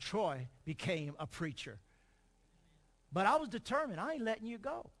 And Troy became a preacher. But I was determined. I ain't letting you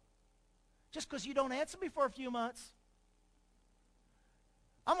go. Just because you don't answer me for a few months,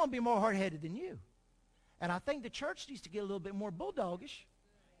 I'm going to be more hard-headed than you. And I think the church needs to get a little bit more bulldogish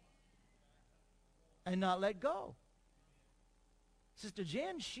and not let go. Sister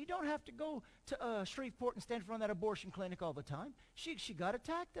Jen, she don't have to go to Shreveport and stand in front of that abortion clinic all the time. She got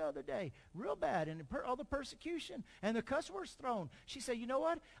attacked the other day real bad, and all the persecution and the cuss words thrown. She said, you know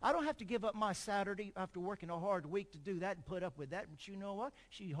what? I don't have to give up my Saturday after working a hard week to do that and put up with that. But you know what?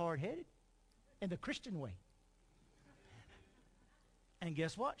 She's hard-headed in the Christian way. And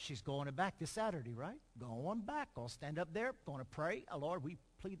guess what? She's going back this Saturday, right? Going back. Going to stand up there. Going to pray. Oh, Lord, we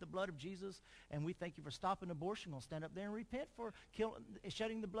plead the blood of Jesus, and we thank you for stopping abortion. Going to stand up there and repent for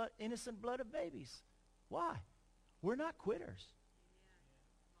shedding the innocent blood of babies. Why? We're not quitters.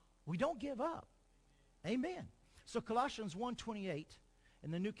 We don't give up. Amen. So Colossians 1:28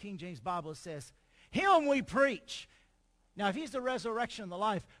 in the New King James Bible, it says, him we preach. Now, if he's the resurrection and the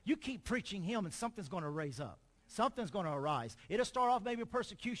life, you keep preaching him, and something's going to raise up. Something's going to arise. It'll start off maybe with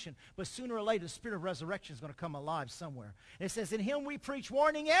persecution, but sooner or later the spirit of resurrection is going to come alive somewhere. And it says, in him we preach,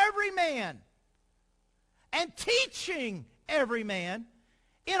 warning every man and teaching every man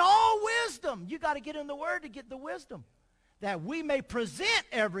in all wisdom. You got to get in the word to get the wisdom. That we may present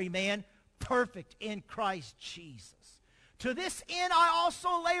every man perfect in Christ Jesus. To this end I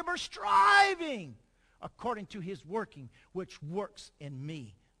also labor, striving according to his working, which works in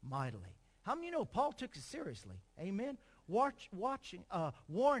me mightily. How many of you know Paul took it seriously? Amen.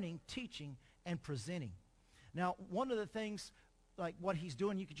 Warning, teaching, and presenting. Now, one of the things, like what he's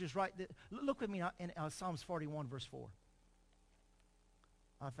doing, you could just write. Look with me in Psalms 41, verse 4.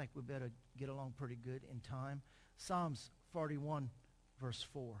 I think we better get along pretty good in time. Psalms 41, verse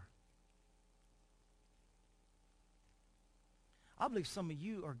 4. I believe some of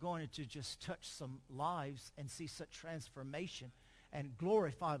you are going to just touch some lives and see such transformation and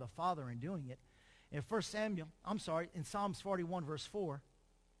glorify the Father in doing it. In Psalms 41, verse 4,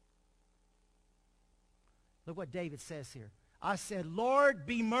 look what David says here. I said, Lord,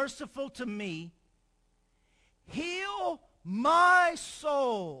 be merciful to me. Heal my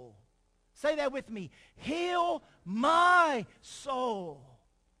soul. Say that with me. Heal my soul.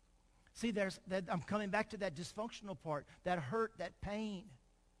 See, I'm coming back to that dysfunctional part, that hurt, that pain.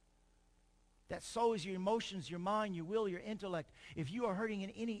 That soul is your emotions, your mind, your will, your intellect. If you are hurting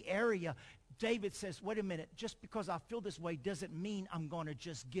in any area, David says, wait a minute, just because I feel this way doesn't mean I'm going to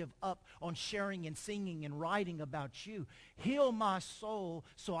just give up on sharing and singing and writing about you. Heal my soul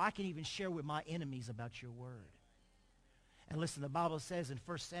so I can even share with my enemies about your word. And listen, the Bible says in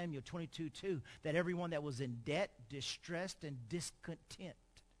 1 Samuel 22:2 that everyone that was in debt, distressed, and discontent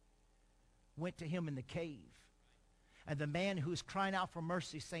went to him in the cave. And the man who was crying out for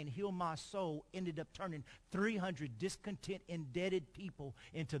mercy, saying, heal my soul, ended up turning 300 discontent, indebted people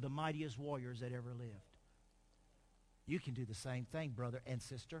into the mightiest warriors that ever lived. You can do the same thing, brother and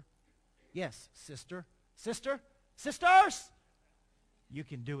sister. Yes, sister. Sisters! You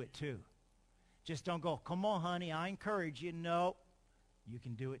can do it too. Just don't go, come on, honey, I encourage you. No, you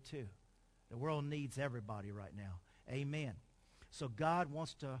can do it too. The world needs everybody right now. Amen. So God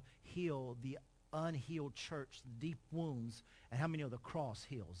wants to heal the unhealed church, the deep wounds, and how many of the cross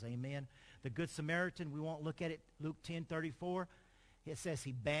heals? Amen. The Good Samaritan, we won't look at it. Luke 10:34. It says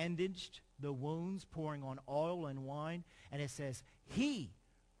he bandaged the wounds, pouring on oil and wine, and it says he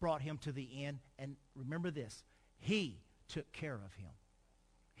brought him to the inn, and remember this, he took care of him.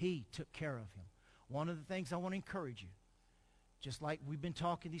 He took care of him. One of the things I want to encourage you, just like we've been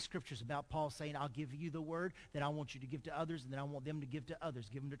talking these scriptures about Paul saying, I'll give you the word that I want you to give to others, and then I want them to give to others.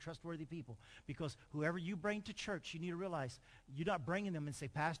 Give them to trustworthy people. Because whoever you bring to church, you need to realize you're not bringing them and say,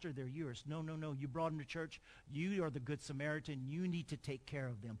 Pastor, they're yours. No. You brought them to church. You are the Good Samaritan. You need to take care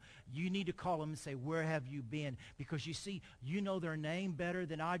of them. You need to call them and say, where have you been? Because you see, you know their name better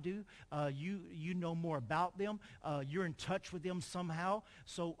than I do. You know more about them. You're in touch with them somehow.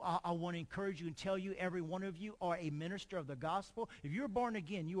 So I want to encourage you and tell you, every one of you are a minister of the gospel. If you're born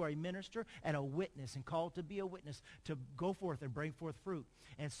again, you are a minister and a witness, and called to be a witness, to go forth and bring forth fruit.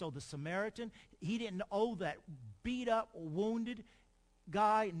 And so the Samaritan, he didn't owe that beat up, wounded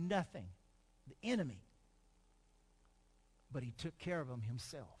guy nothing, the enemy. But he took care of him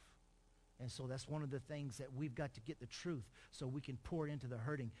himself. And so that's one of the things that we've got to get the truth so we can pour it into the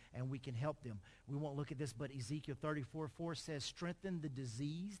hurting and we can help them. We won't look at this, but Ezekiel 34:4 says, strengthen the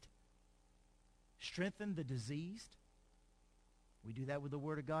diseased. Strengthen the diseased. We do that with the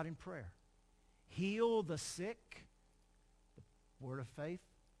word of God in prayer. Heal the sick. The word of faith,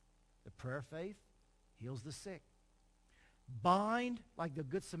 the prayer of faith, heals the sick. Bind, like the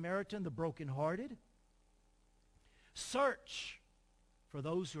Good Samaritan, the brokenhearted. Search for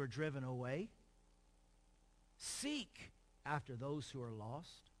those who are driven away. Seek after those who are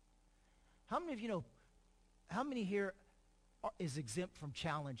lost. How many of you know, how many here is exempt from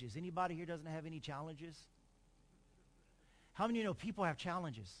challenges? Anybody here doesn't have any challenges? How many of you know people have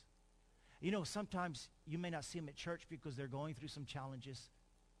challenges? You know, sometimes you may not see them at church because they're going through some challenges.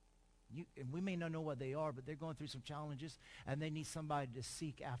 And we may not know what they are, but they're going through some challenges, and they need somebody to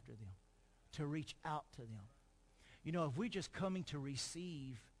seek after them, to reach out to them. You know, if we're just coming to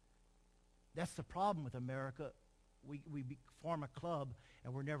receive, that's the problem with America. We form a club,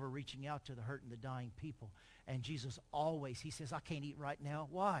 and we're never reaching out to the hurt and the dying people. And Jesus always, he says, I can't eat right now.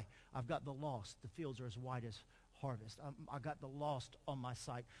 Why? I've got the lost. The fields are as white as harvest. I got the lost on my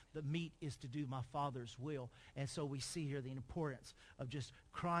side. The meat is to do my Father's will. And so we see here the importance of just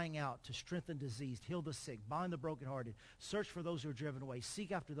crying out to strengthen diseased, heal the sick, bind the brokenhearted, search for those who are driven away,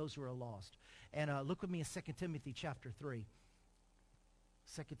 seek after those who are lost. And look with me in 2 Timothy chapter 3.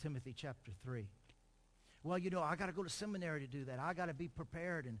 2 Timothy chapter 3. Well, you know, I got to go to seminary to do that. I got to be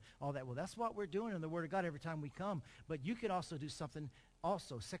prepared and all that. Well, that's what we're doing in the Word of God every time we come. But you can also do something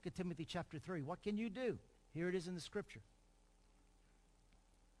also. 2 Timothy chapter 3. What can you do? Here it is in the scripture.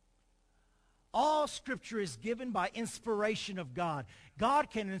 All scripture is given by inspiration of God. God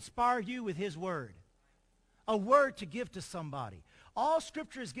can inspire you with his word. A word to give to somebody. All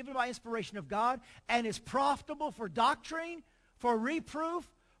scripture is given by inspiration of God and is profitable for doctrine, for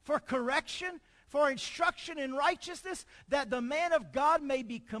reproof, for correction, for instruction in righteousness, that the man of God may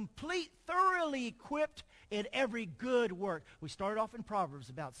be complete, thoroughly equipped in every good work. We started off in Proverbs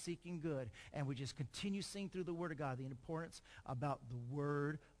about seeking good, and we just continue seeing through the Word of God the importance about the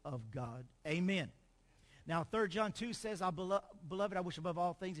Word of God. Amen. Now, 3 John 2 says, Beloved, I wish above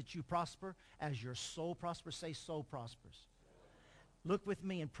all things that you prosper as your soul prospers. Say, soul prospers. Look with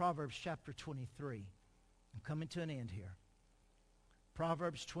me in Proverbs chapter 23. I'm coming to an end here.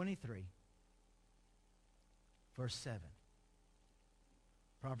 Proverbs 23, verse 7.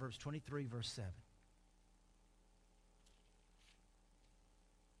 Proverbs 23, verse 7.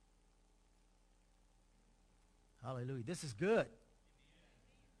 Hallelujah. This is good.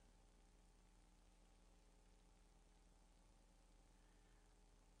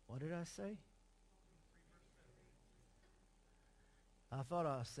 What did I say? I thought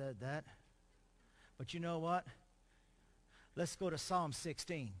I said that. But you know what? Let's go to Psalm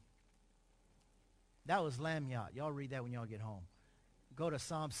 16. That was Lamb Yacht. Y'all read that when y'all get home. Go to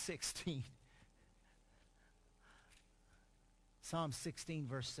Psalm 16. Psalm 16,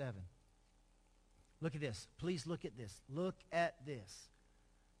 verse 7. Look at this. Please look at this. Look at this.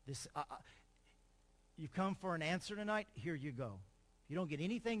 You come for an answer tonight? Here you go. If you don't get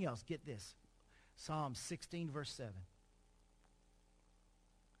anything else, get this. Psalm 16, verse 7.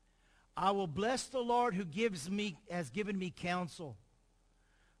 I will bless the Lord who has given me counsel.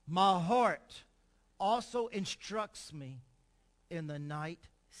 My heart also instructs me in the night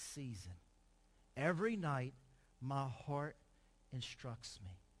season. Every night, my heart instructs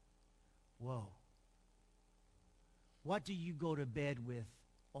me. Whoa. What do you go to bed with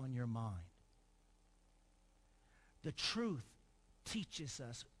on your mind? The truth teaches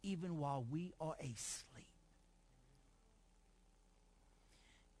us even while we are asleep.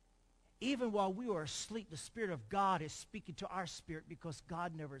 Even while we are asleep, the Spirit of God is speaking to our spirit because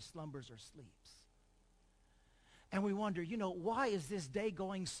God never slumbers or sleeps. And we wonder, why is this day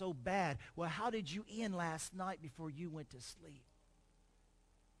going so bad? Well, how did you end last night before you went to sleep?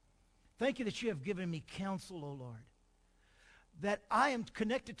 Thank you that you have given me counsel, O Lord, that I am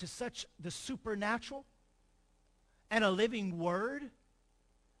connected to the supernatural and a living word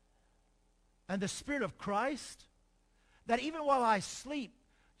and the Spirit of Christ, that even while I sleep,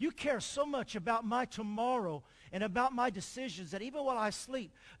 you care so much about my tomorrow and about my decisions that even while I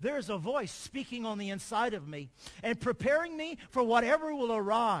sleep, there is a voice speaking on the inside of me and preparing me for whatever will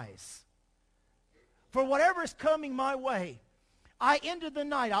arise, for whatever is coming my way. I ended the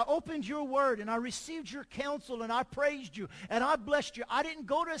night. I opened your word and I received your counsel and I praised you and I blessed you. I didn't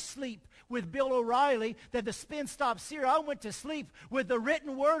go to sleep with Bill O'Reilly that the spin stops here. I went to sleep with the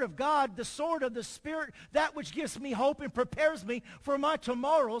written word of God, the sword of the Spirit, that which gives me hope and prepares me for my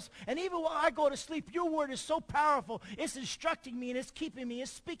tomorrows. And even while I go to sleep, your word is so powerful. It's instructing me and it's keeping me,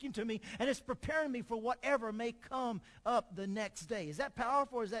 it's speaking to me, and it's preparing me for whatever may come up the next day. Is that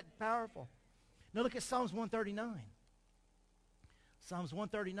powerful or is that powerful? Now look at Psalms 139. Psalms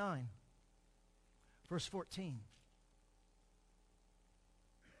 139, verse 14.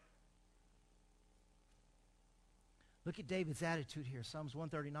 Look at David's attitude here. Psalms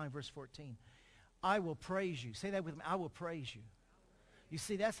 139, verse 14. I will praise you. Say that with me. I will praise you. You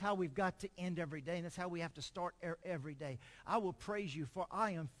see, that's how we've got to end every day, and that's how we have to start every day. I will praise you, for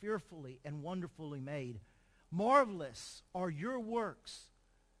I am fearfully and wonderfully made. Marvelous are your works,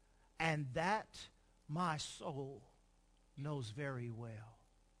 and that my soul knows very well.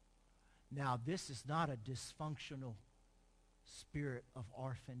 Now, this is not a dysfunctional spirit of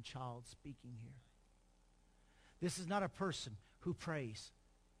orphan child speaking here. This is not a person who prays,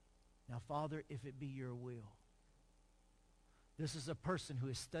 now, Father, if it be your will. This is a person who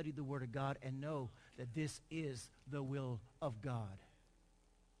has studied the Word of God and know that this is the will of God.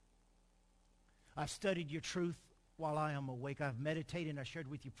 I've studied your truth while I am awake. I've meditated, and I shared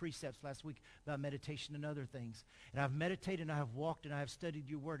with you precepts last week about meditation and other things. And I've meditated, and I have walked, and I have studied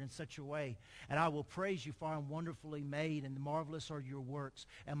your word in such a way. And I will praise you, for I am wonderfully made, and marvelous are your works,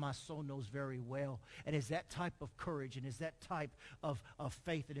 and my soul knows very well. And is that type of courage, and is that type of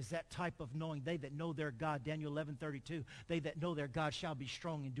faith, and is that type of knowing, they that know their God, Daniel 11:32, they that know their God shall be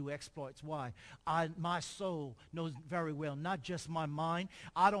strong and do exploits. Why? My soul knows very well, not just my mind.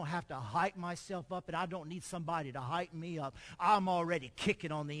 I don't have to hype myself up, and I don't need somebody to hype me up. I'm already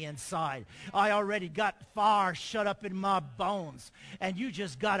kicking on the inside. I already got fire shut up in my bones. And you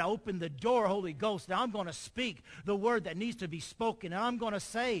just got to open the door, Holy Ghost. Now I'm going to speak the word that needs to be spoken. And I'm going to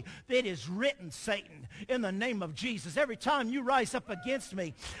say, it is written, Satan, in the name of Jesus. Every time you rise up against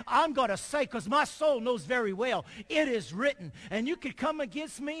me, I'm going to say, because my soul knows very well, it is written. And you could come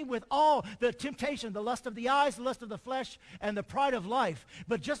against me with all the temptation, the lust of the eyes, the lust of the flesh, and the pride of life.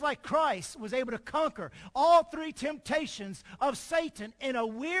 But just like Christ was able to conquer all three temptations of Satan in a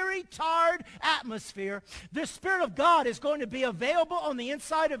weary, tired atmosphere, the Spirit of God is going to be available on the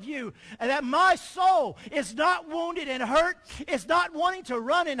inside of you, and that my soul is not wounded and hurt, is not wanting to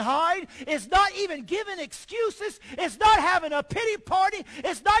run and hide, is not even giving excuses, is not having a pity party,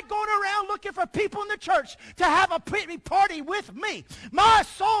 is not going around looking for people in the church to have a pity party with me. My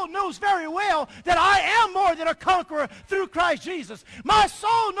soul knows very well that I am more than a conqueror through Christ Jesus. My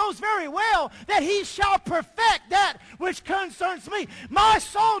soul knows very well that he shall perfect that which concerns me. My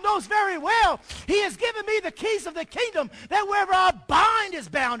soul knows very well he has given me the keys of the kingdom, that wherever I bind is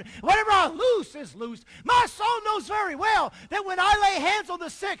bound, whatever I loose is loosed. My soul knows very well that when I lay hands on the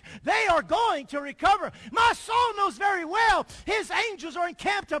sick, they are going to recover. My soul knows very well his angels are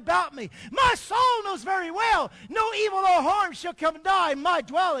encamped about me. My soul knows very well no evil or harm shall come nigh my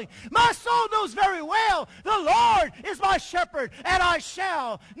dwelling. My soul knows very well the Lord is my shepherd, and I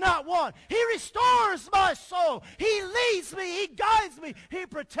shall not want. He restores my soul. He leads me. He guides me. He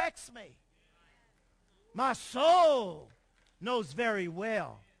protects me. My soul knows very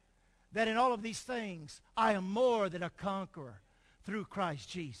well that in all of these things I am more than a conqueror through Christ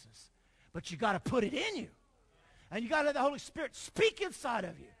Jesus. But you got to put it in you. And you got to let the Holy Spirit speak inside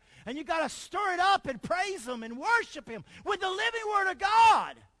of you. And you got to stir it up and praise him and worship him with the living word of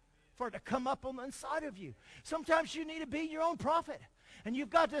God for it to come up on the inside of you. Sometimes you need to be your own prophet. And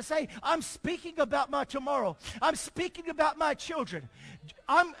you've got to say, I'm speaking about my tomorrow. I'm speaking about my children.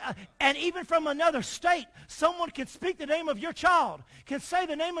 And even from another state, someone can speak the name of your child, can say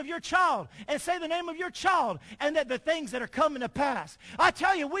the name of your child, and say the name of your child, and that the things that are coming to pass. I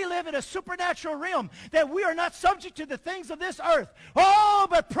tell you, we live in a supernatural realm that we are not subject to the things of this earth. Oh,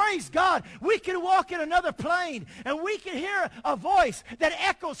 but praise God, we can walk in another plane, and we can hear a voice that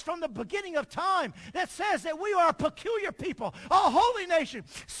echoes from the beginning of time that says that we are a peculiar people, a holy nation,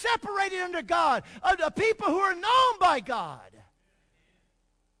 separated under God, a people who are known by God.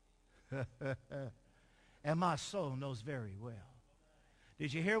 And my soul knows very well.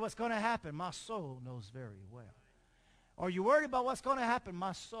 Did you hear what's going to happen? My soul knows very well. Are you worried about what's going to happen?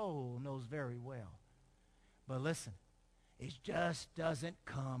 My soul knows very well. But listen, it just doesn't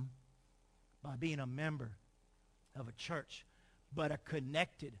come by being a member of a church, but a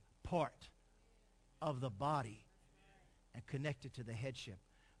connected part of the body and connected to the headship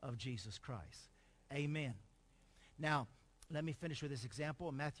of Jesus Christ. Amen. Now, let me finish with this example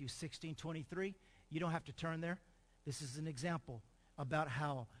in Matthew 16:23. You don't have to turn there. This is an example about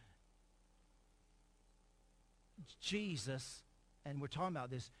how Jesus, and we're talking about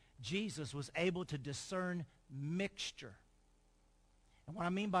this, Jesus was able to discern mixture. And what I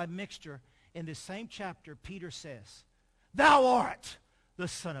mean by mixture, in this same chapter, Peter says, "Thou art the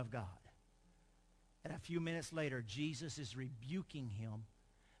Son of God." And a few minutes later, Jesus is rebuking him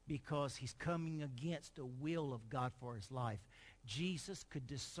because he's coming against the will of God for his life. Jesus could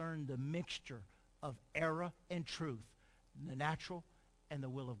discern the mixture of error and truth, the natural and the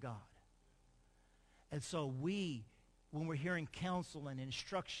will of God. And so when we're hearing counsel and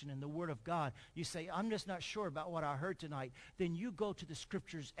instruction in the Word of God, you say, I'm just not sure about what I heard tonight. Then you go to the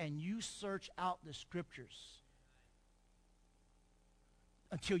Scriptures and you search out the Scriptures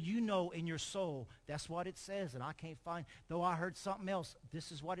until you know in your soul, that's what it says, and I can't find, though I heard something else, this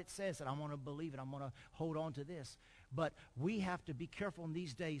is what it says, and I want to believe it. I'm going to hold on to this. But we have to be careful in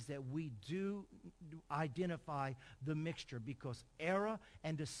these days that we do identify the mixture, because error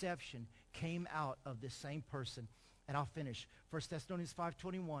and deception came out of the same person. And I'll finish. 1 Thessalonians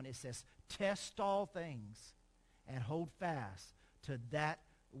 5:21, it says, test all things and hold fast to that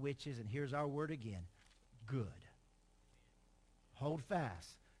which is, and here's our word again, good. Hold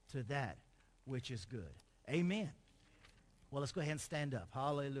fast to that which is good. Amen. Well, let's go ahead and stand up.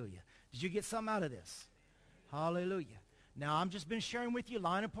 Hallelujah. Did you get something out of this? Hallelujah. Now, I've just been sharing with you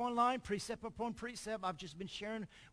line upon line, precept upon precept. I've just been sharing